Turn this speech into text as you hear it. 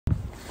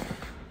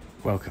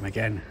Welcome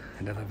again,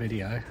 another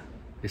video.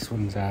 This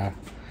one's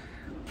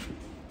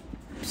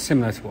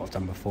similar to what I've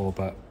done before,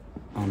 but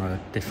on a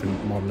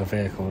different model of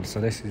vehicle. So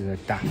this is a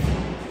DAF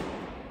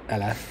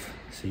LF,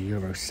 so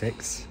Euro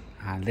 6,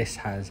 and this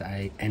has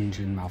a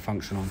engine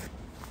malfunction on.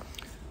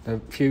 There are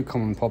a few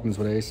common problems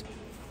with these,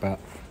 but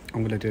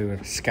I'm going to do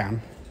a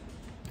scan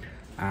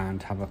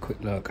and have a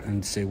quick look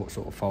and see what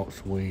sort of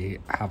faults we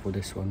have with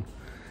this one,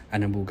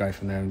 and then we'll go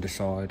from there and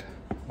decide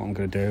what I'm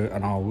going to do,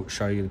 and I'll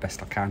show you the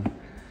best I can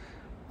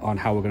on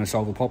how we're going to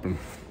solve the problem.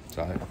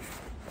 So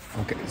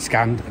I'll get it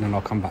scanned and then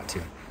I'll come back to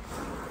you.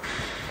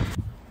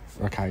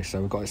 Okay,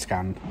 so we've got it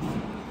scanned.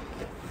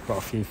 We've got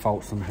a few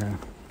faults on here.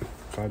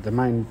 So the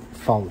main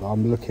fault that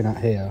I'm looking at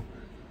here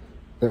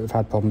that we've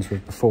had problems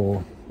with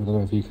before, I don't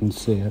know if you can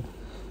see it,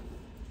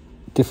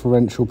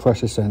 differential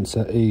pressure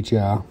sensor,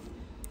 EGR,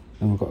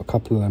 and we've got a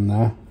couple of them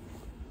there.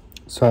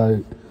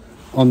 So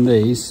on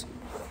these,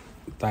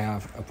 they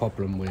have a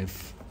problem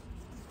with,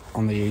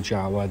 on the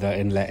EGR where the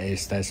inlet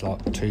is, there's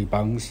like two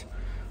bungs.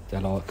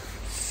 They're like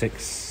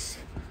 6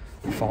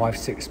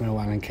 mil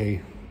Allen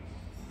key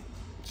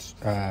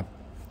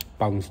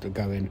bungs that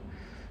go in,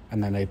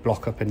 and then they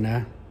block up in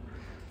there.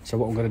 So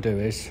what I'm going to do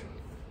is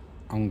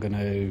I'm going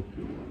to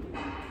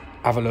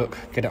have a look,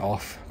 get it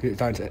off. It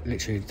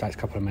literally takes a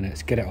couple of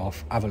minutes. Get it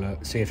off, have a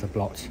look, see if they're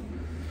blocked,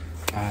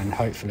 and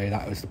hopefully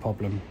that was the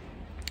problem,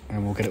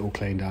 and we'll get it all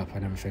cleaned up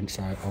and everything.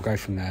 So I'll go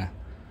from there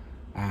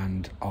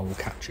and I will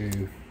catch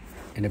you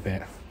in a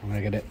bit. I'm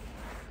going to get it,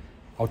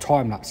 I'll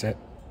time lapse it,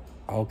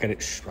 I'll get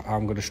it,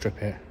 I'm going to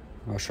strip it,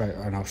 I'll show you,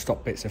 and I'll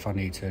stop bits if I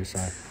need to. So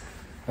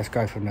let's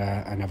go from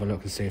there and have a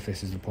look and see if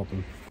this is the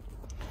problem.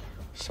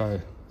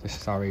 So this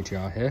is our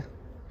EGR here.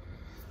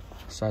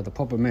 So the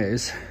problem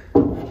is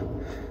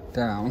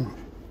down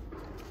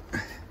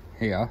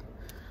here,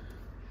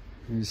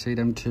 you see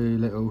them two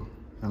little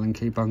Allen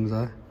key bungs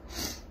there.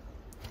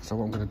 So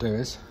what I'm going to do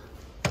is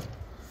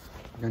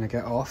I'm going to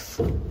get off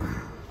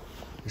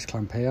this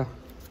clamp here,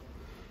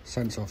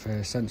 sensor off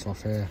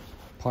here,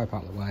 pipe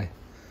out of the way,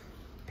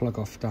 plug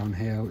off down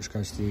here which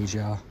goes to the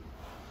EGR,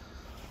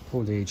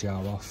 pull the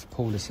EGR off,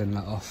 pull this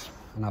inlet off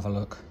and have a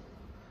look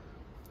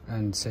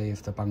and see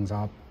if the bungs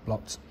are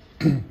blocked.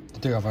 They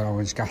do have an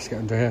orange gasket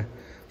under here,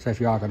 so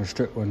if you are going to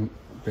strip one,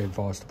 be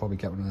advised to probably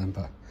get one of them.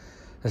 But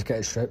let's get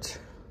it stripped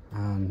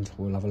and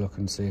we'll have a look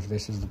and see if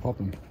this is the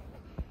problem.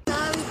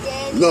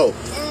 No,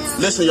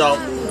 listen y'all,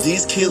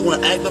 these kids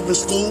want to act up in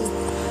school,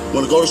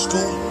 want to go to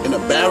school and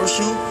embarrass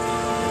you,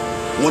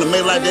 want to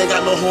make like they ain't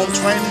got no home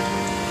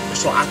training.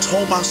 So I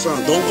told my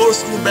son, don't go to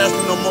school embarrass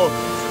me no more.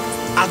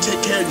 I'll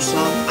take care of you,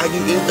 son. I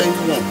give you anything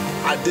you want.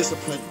 I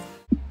discipline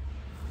you.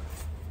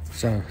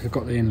 So we've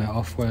got the inlet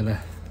off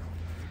where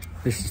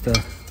this is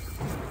the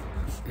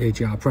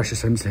EGR pressure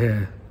sensor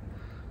here,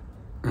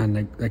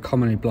 and they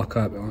commonly block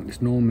up.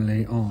 It's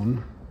normally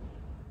on,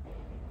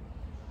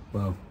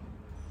 well,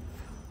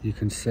 you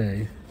can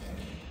see,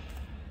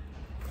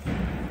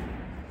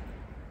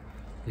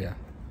 yeah,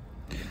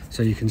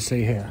 so you can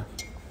see here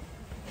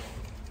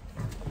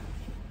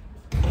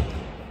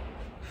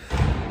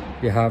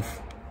you have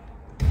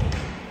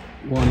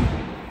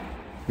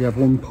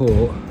one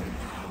port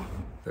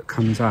that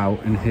comes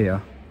out in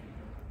here,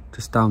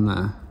 just down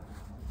there,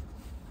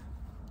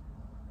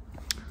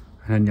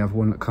 and then you have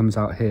one that comes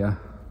out here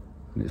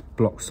and it's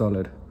block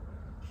solid.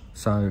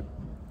 So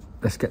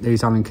let's get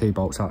these Allen key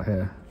bolts out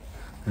here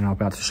and I'll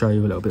be able to show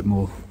you a little bit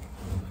more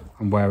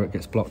on where it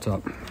gets blocked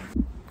up.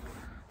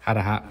 Had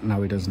a hat,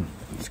 no he doesn't,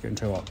 it's getting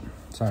too hot.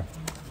 So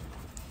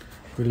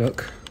if we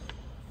look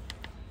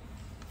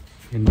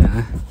in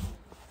there,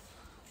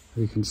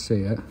 you can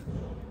see it,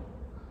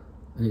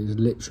 it is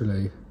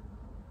literally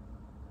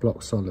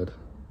block solid.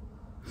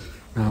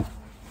 Now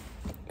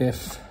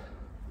if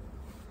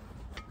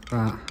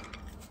that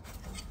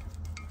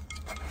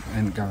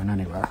ain't going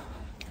anywhere,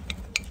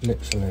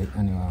 literally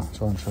anywhere, I'll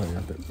try and show you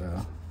a bit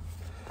better.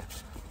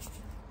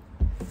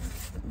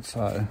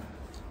 So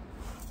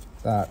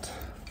that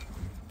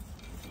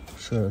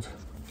should,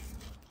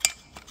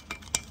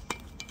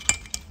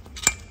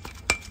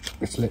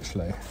 it's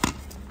literally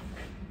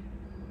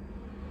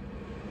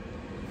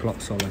block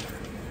solid.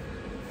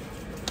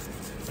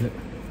 You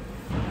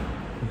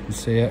can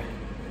see it,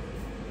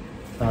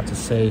 hard to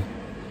see,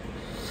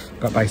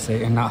 but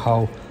basically in that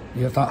hole,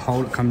 you have that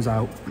hole that comes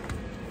out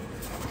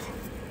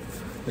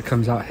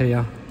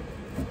here,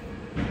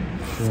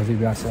 so you'll be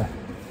able to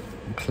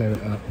clear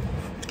it up.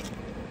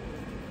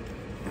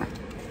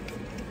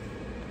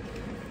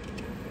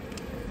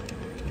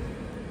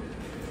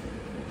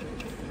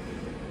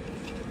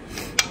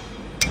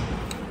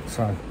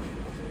 So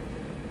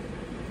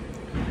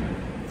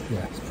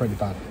yeah, it's pretty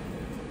bad.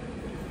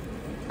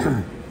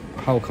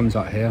 Hole comes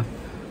out here,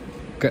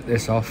 get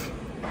this off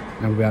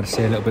and we'll be able to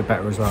see a little bit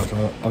better as well.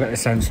 So I'll get the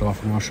sensor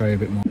off and I'll show you a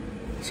bit more.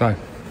 So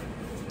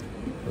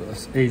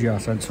this EGR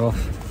sensor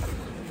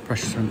off,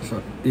 pressure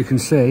sensor, you can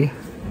see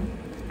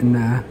in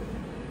there,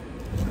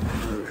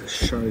 I'll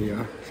show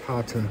you, it's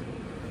hard to,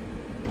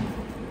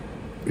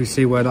 you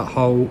see where that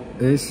hole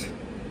is,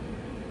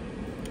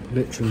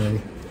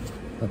 literally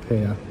up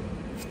here,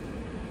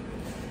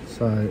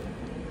 So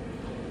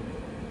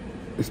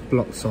it's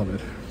block solid.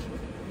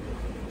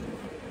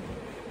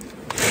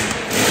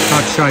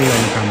 Hard to show you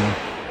on the camera,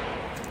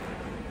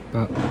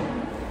 but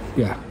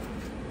yeah,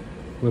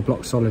 we're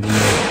block solid in there.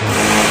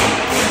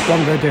 What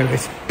I'm going to do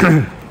is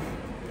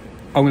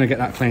I'm going to get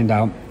that cleaned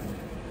out.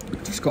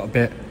 Just got a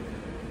bit,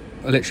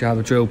 I literally have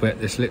a drill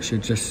bit that's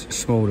literally just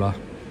smaller.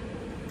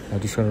 I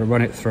just got to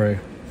run it through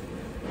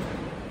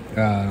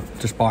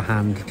just by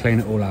hand, clean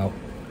it all out.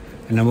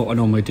 And then what I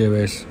normally do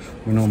is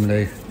we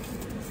normally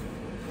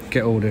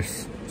get all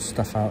this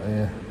stuff out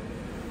here,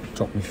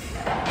 drop my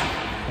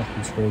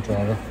fucking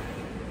screwdriver.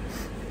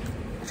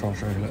 I'll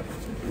show you,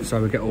 look.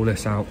 So we get all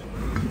this out,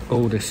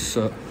 all this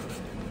soot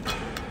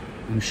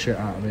and shit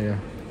out of here.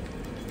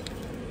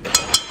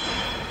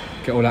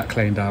 Get all that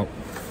cleaned out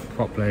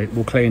properly.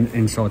 We'll clean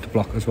inside the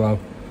block as well.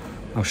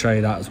 I'll show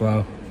you that as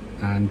well.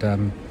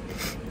 And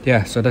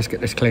yeah, so let's get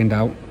this cleaned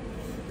out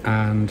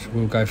and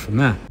we'll go from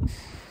there.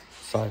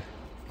 So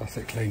that's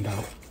it cleaned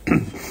out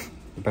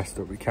the best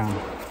that we can.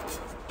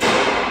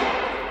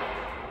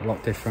 A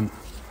lot different.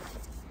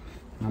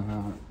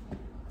 No,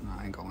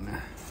 I ain't going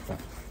there. But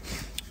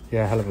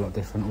yeah, a hell of a lot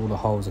different. All the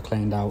holes are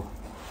cleaned out.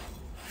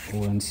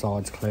 All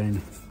inside's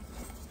clean.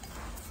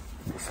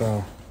 It's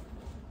a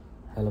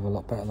hell of a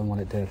lot better than what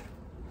it did.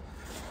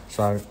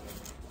 So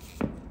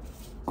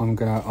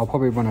I'll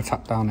probably run a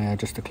tap down here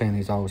just to clean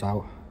these holes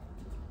out.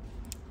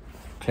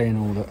 Clean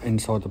all the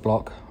inside the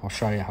block. I'll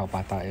show you how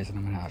bad that is in a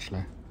minute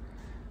actually.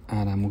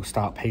 And then we'll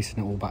start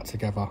piecing it all back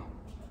together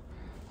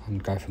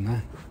and go from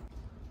there.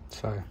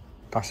 So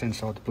that's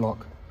inside the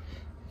block.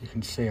 You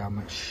can see how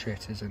much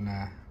shit is in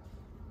there.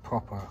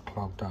 Proper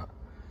clogged up.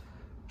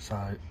 So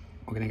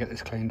we're going to get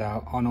this cleaned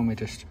out. I normally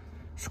just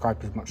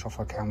scrape as much off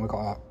as I can. We've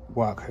got a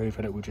work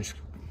hoover that we'll just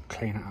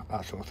clean it up,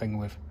 that sort of thing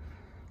with.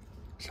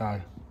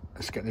 So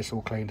let's get this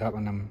all cleaned up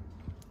and then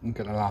we'll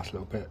get the last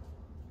little bit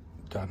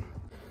done.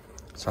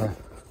 So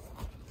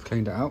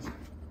cleaned it out.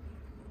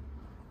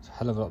 It's a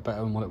hell of a lot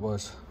better than what it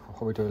was. I'll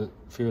probably do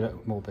a few little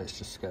more bits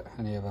just to get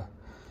any other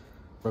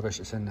rubbish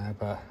that's in there,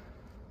 but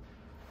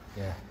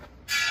yeah,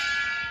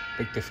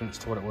 big difference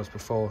to what it was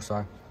before.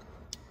 So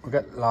we'll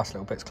get the last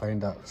little bits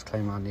cleaned up. Let's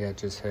clean around the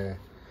edges here.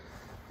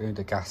 We need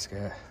a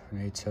gasket, we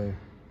need to,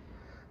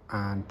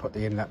 and put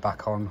the inlet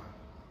back on.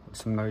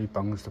 Some new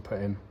bungs to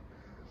put in.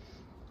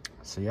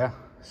 So yeah,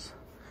 it's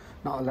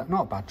not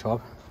a bad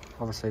job,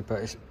 obviously,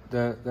 but it's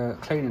the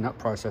cleaning up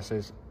process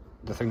is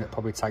the thing that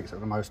probably takes up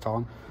the most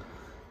time.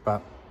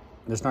 But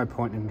there's no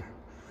point in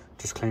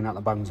just cleaning out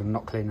the bungs and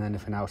not cleaning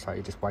anything else out.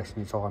 You're just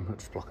wasting your time. It'll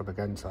just block up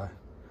again. So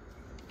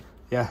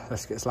yeah,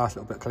 let's get this last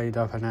little bit cleaned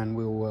up and then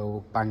we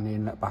will bang the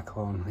inlet back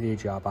on, the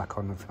EGR back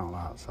on, and everything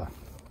like that.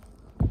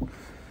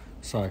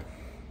 So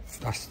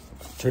that's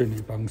 2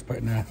 new bungs put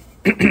in there.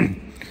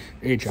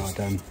 EGR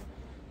done.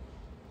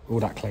 All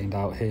that cleaned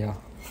out here.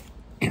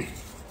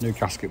 New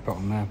gasket put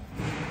on there.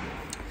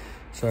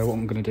 So what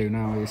I'm going to do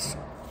now is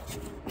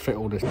fit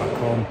all this back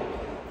on,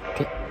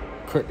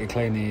 quickly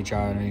clean the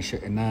EGR and any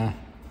shit in there,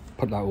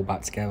 put that all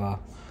back together,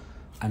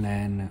 and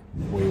then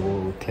we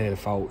will clear the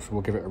faults.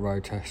 We'll give it a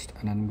road test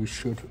and then we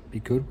should be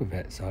good with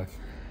it. So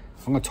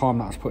I'm going to time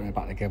lapse putting it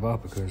back together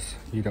because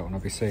you don't want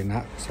to be seeing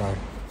that. So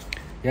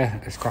yeah,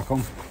 let's crack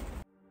on.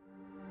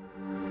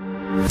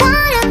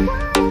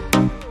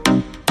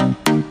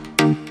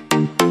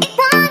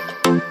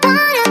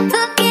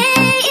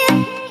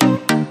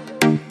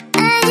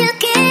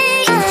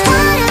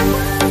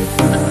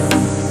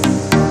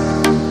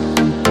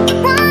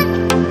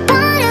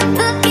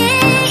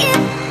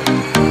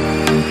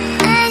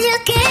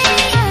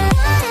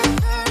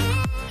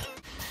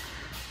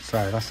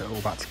 So that's it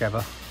all back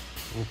together,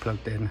 all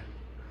plugged in,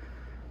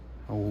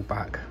 all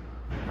back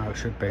how it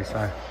should be.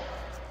 So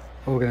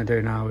all we're going to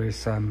do now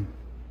is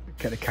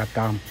get the cab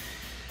down,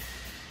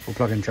 we'll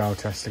plug in gel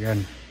test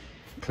again,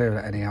 clear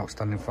out any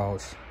outstanding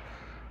faults,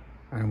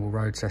 and we'll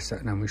road test it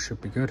and then we should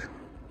be good.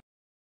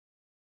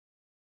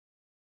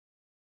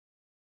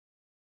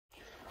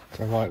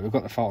 So right, we've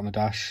got the fault on the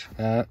dash.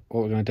 What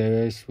we're going to do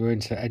is we're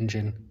into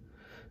engine,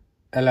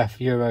 LF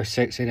Euro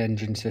 6 in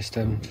engine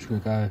system. Just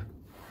going to go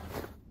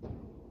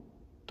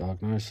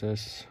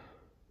diagnosis.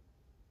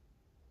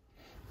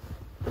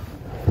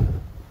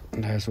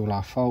 And there's all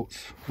our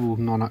faults, all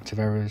non-active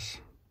errors.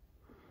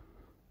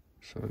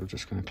 So we're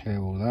just going to clear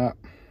all that,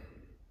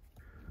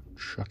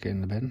 chuck it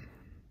in the bin.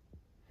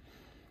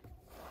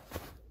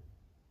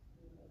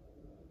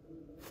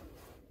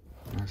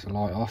 There's the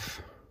light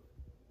off.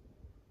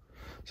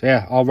 So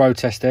yeah, I'll road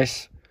test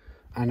this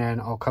and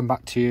then I'll come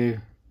back to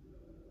you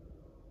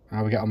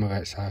how we get on with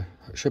it. So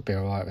it should be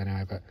alright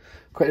anyway, but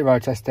quickly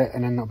road test it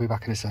and then I'll be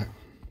back in a sec.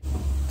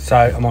 So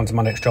I'm on to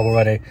my next job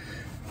already.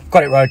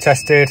 Got it road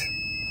tested,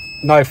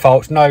 no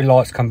faults, no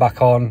lights come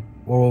back on,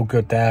 we're all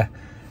good there.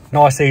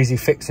 Nice easy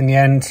fix in the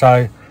end.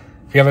 So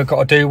if you ever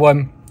got to do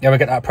one, you ever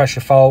get that pressure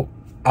fault,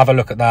 have a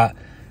look at that.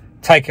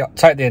 Take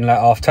the inlet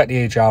off, take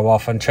the EGR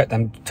off and check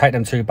them, take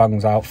them 2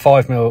 bungs out,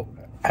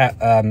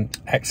 5mm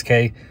hex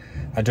key,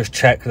 and just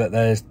check that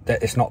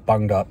it's not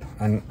bunged up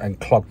and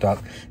clogged up.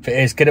 If it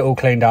is, get it all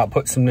cleaned out,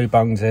 put some new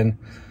bungs in,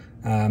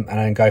 and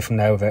then go from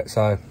there with it.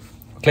 So I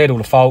cleared all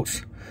the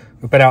faults.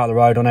 We've been out of the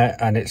road on it,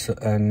 and it's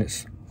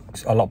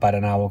a lot better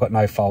now. We've got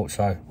no faults,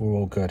 so we're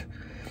all good.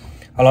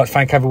 I'd like to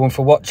thank everyone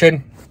for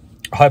watching.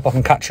 I hope I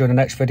can catch you in the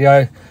next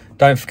video.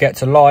 Don't forget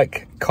to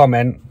like,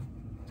 comment,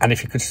 and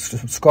if you could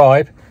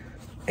subscribe,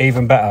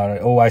 even better.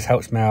 It always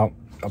helps me out.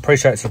 I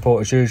appreciate the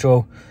support as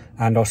usual,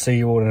 and I'll see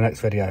you all in the next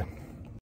video.